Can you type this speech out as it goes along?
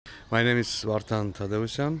My name is Vardan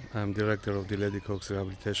Tadevosyan. I'm director of the Lady Cox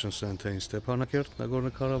Rehabilitation Center in Stepanakert,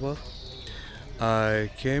 Nagorno-Karabakh. I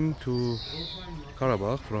came to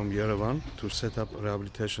Karabakh from Yerevan to set up a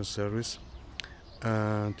rehabilitation service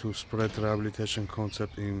and to spread rehabilitation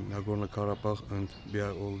concept in Nagorno-Karabakh and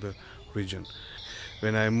via all the region.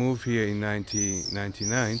 When I moved here in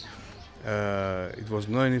 1999, it was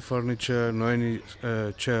no any furniture, no any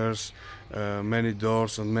chairs, many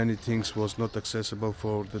doors and many things was not accessible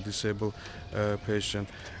for the disabled patient.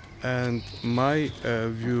 And my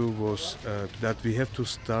view was that we have to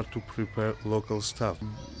start to prepare local staff.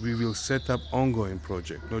 We will set up ongoing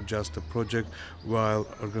project, not just a project while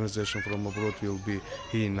organization from abroad will be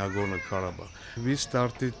here in Nagorno-Karabakh. We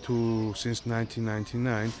started to, since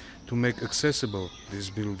 1999, to make accessible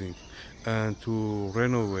this building and to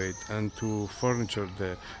renovate and to furniture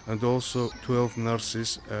there, and also 12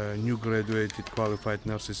 nurses, new graduated qualified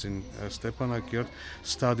nurses in Stepanakert,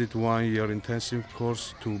 studied 1 year intensive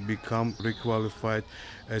course to become requalified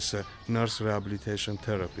as a nurse rehabilitation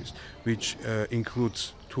therapist, which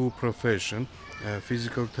includes two professions,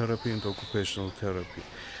 physical therapy and occupational therapy.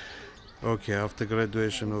 Okay, after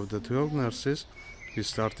graduation of the 12 nurses, we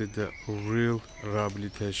started the real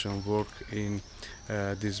rehabilitation work in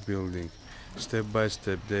this building, step by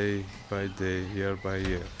step, day by day, year by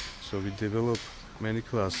year. So we develop many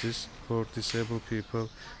classes for disabled people.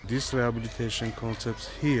 This rehabilitation concepts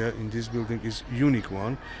here in this building is unique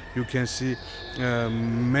one. You can see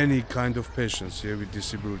many kind of patients here with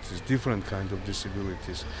disabilities, different kind of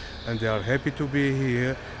disabilities, and they are happy to be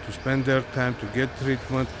here, to spend their time, to get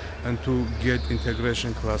treatment and to get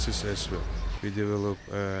integration classes as well. We develop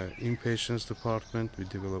inpatients department, we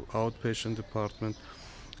develop outpatient department,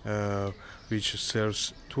 which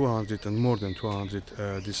serves 200 and more than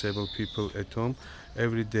 200 disabled people at home.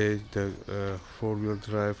 Every day the four-wheel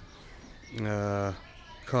drive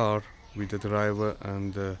car with the driver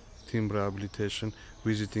and team rehabilitation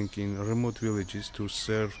visiting in remote villages to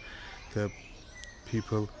serve the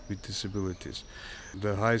people with disabilities.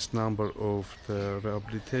 The highest number of the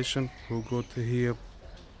rehabilitation who got here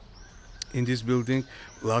in this building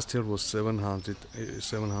last year was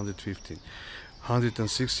 715.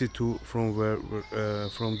 162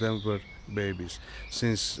 from them were babies.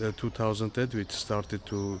 Since 2008 we started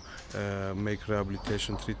to make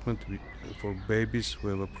rehabilitation treatment for babies who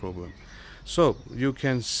have a problem. So you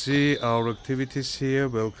can see our activities here.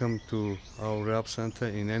 Welcome to our rehab center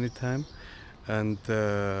in any time, and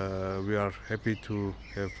we are happy to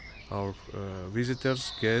have our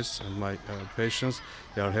visitors, guests and my patients.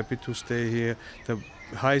 They are happy to stay here. The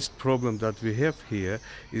highest problem that we have here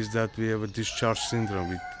is that we have a discharge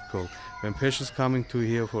syndrome, we call. When patients coming to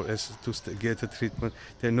here for us to get a treatment,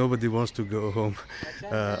 then nobody wants to go home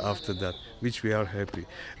after that, which we are happy.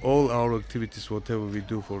 All our activities, whatever we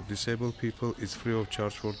do for disabled people, is free of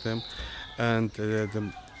charge for them. And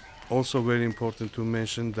also very important to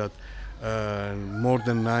mention that more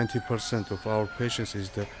than 90% of our patients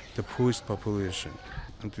is the poorest population,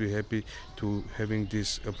 and we're happy to having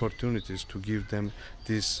these opportunities to give them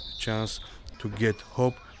this chance to get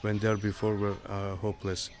hope when they before were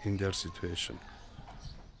hopeless in their situation.